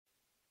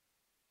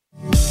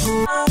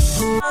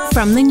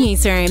From the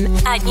newsroom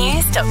at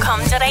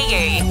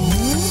news.com.au.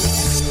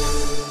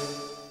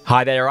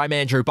 Hi there, I'm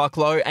Andrew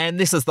Bucklow, and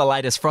this is the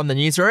latest from the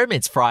newsroom.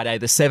 It's Friday,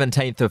 the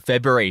 17th of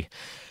February.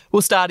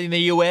 We'll start in the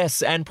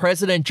US, and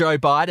President Joe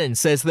Biden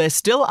says they're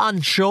still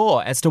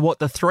unsure as to what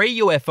the 3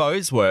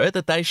 UFOs were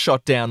that they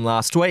shot down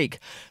last week.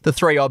 The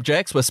 3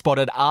 objects were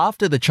spotted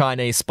after the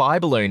Chinese spy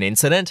balloon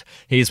incident.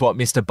 Here's what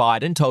Mr.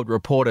 Biden told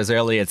reporters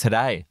earlier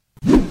today.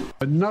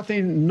 But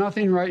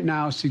nothing right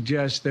now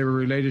suggests they were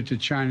related to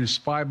China's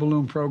spy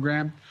balloon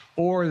program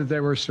or that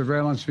they were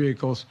surveillance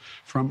vehicles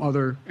from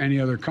any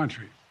other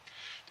country.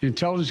 The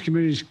intelligence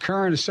community's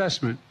current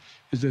assessment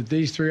is that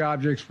these 3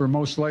 objects were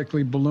most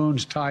likely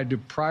balloons tied to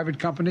private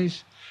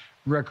companies,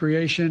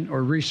 recreation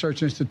or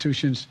research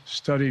institutions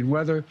studying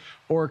weather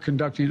or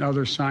conducting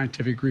other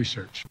scientific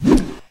research.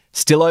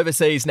 Still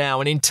overseas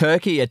now, and in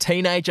Turkey, a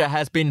teenager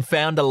has been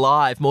found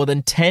alive more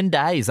than 10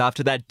 days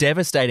after that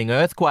devastating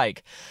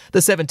earthquake. The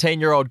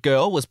 17-year-old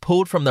girl was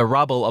pulled from the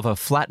rubble of a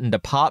flattened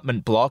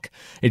apartment block.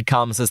 It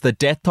comes as the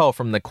death toll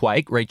from the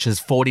quake reaches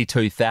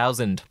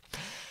 42,000.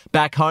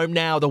 Back home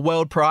now, the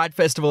World Pride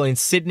Festival in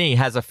Sydney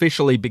has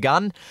officially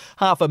begun.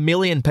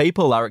 500,000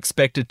 people are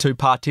expected to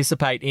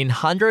participate in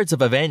hundreds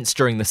of events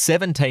during the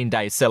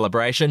 17-day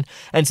celebration,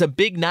 and some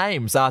big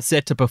names are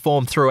set to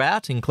perform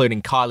throughout,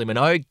 including Kylie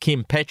Minogue,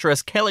 Kim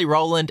Petras, Kelly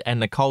Rowland and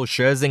Nicole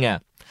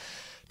Scherzinger.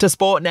 To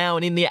sport now,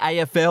 and in the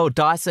AFL,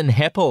 Dyson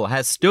Heppell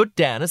has stood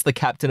down as the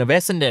captain of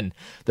Essendon.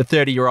 The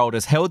 30-year-old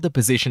has held the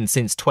position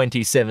since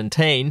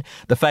 2017.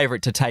 The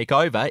favourite to take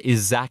over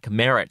is Zach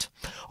Merritt.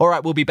 All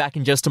right, we'll be back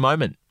in just a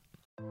moment.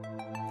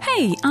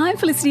 Hey, I'm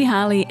Felicity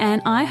Harley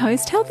and I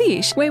host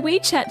Healthyish, where we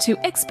chat to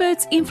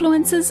experts,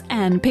 influencers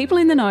and people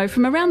in the know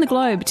from around the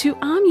globe to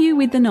arm you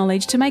with the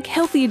knowledge to make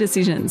healthier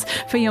decisions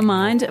for your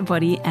mind,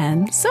 body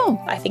and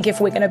soul. I think if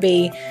we're going to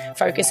be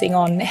focusing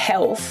on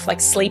health,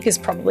 sleep is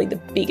probably the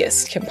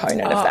biggest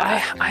component of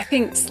that. I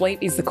think sleep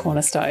is the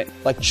cornerstone.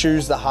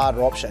 Choose the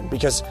harder option,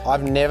 because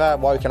I've never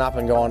woken up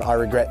and gone, I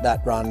regret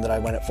that run that I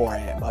went at 4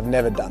 a.m. I've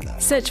never done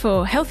that. Search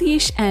for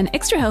Healthyish and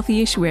Extra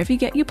Healthyish wherever you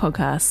get your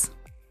podcasts.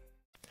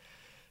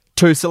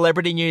 To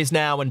celebrity news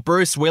now, and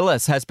Bruce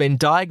Willis has been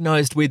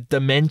diagnosed with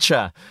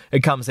dementia.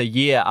 It comes a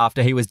year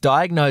after he was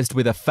diagnosed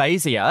with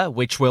aphasia,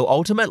 which will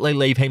ultimately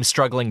leave him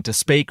struggling to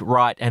speak,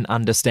 write and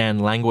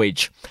understand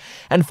language.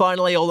 And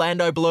finally,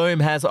 Orlando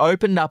Bloom has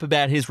opened up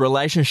about his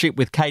relationship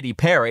with Katy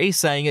Perry,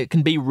 saying it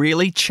can be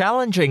really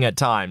challenging at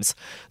times.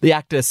 The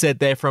actor said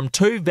they're from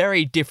 2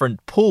 very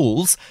different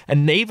pools,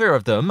 and neither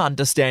of them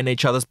understand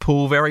each other's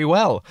pool very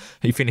well.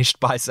 He finished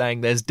by saying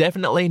there's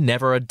definitely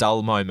never a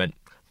dull moment.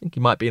 I think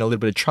you might be in a little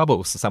bit of trouble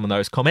with some of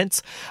those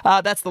comments.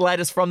 That's the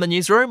latest from the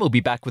newsroom. We'll be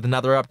back with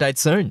another update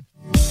soon.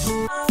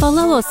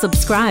 Follow or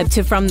subscribe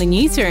to From the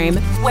Newsroom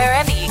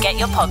wherever you get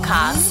your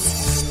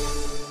podcasts.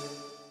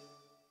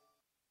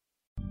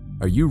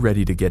 Are you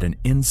ready to get an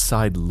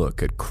inside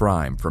look at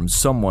crime from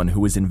someone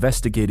who has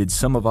investigated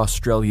some of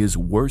Australia's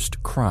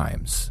worst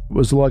crimes? It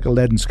was like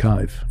Aladdin's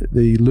Cave.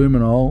 The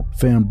luminol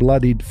found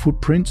bloodied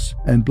footprints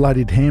and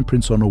bloodied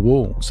handprints on a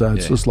wall, so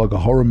it's just like a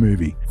horror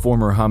movie.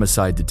 Former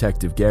homicide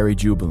detective Gary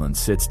Jubilant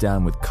sits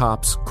down with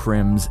cops,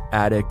 crims,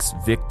 addicts,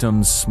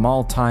 victims,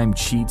 small-time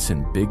cheats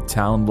and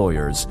big-town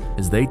lawyers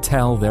as they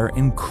tell their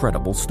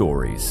incredible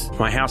stories.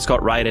 My house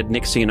got raided.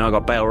 Next thing you know, I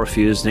got bail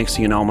refused. Next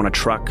thing you know, I'm on a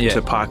truck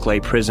to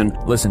Parklea Prison.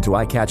 Listen to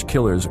I Catch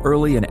Killers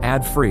early and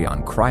ad-free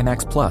on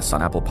Crimex Plus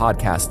on Apple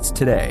Podcasts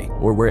today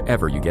or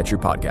wherever you get your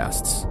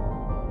podcasts.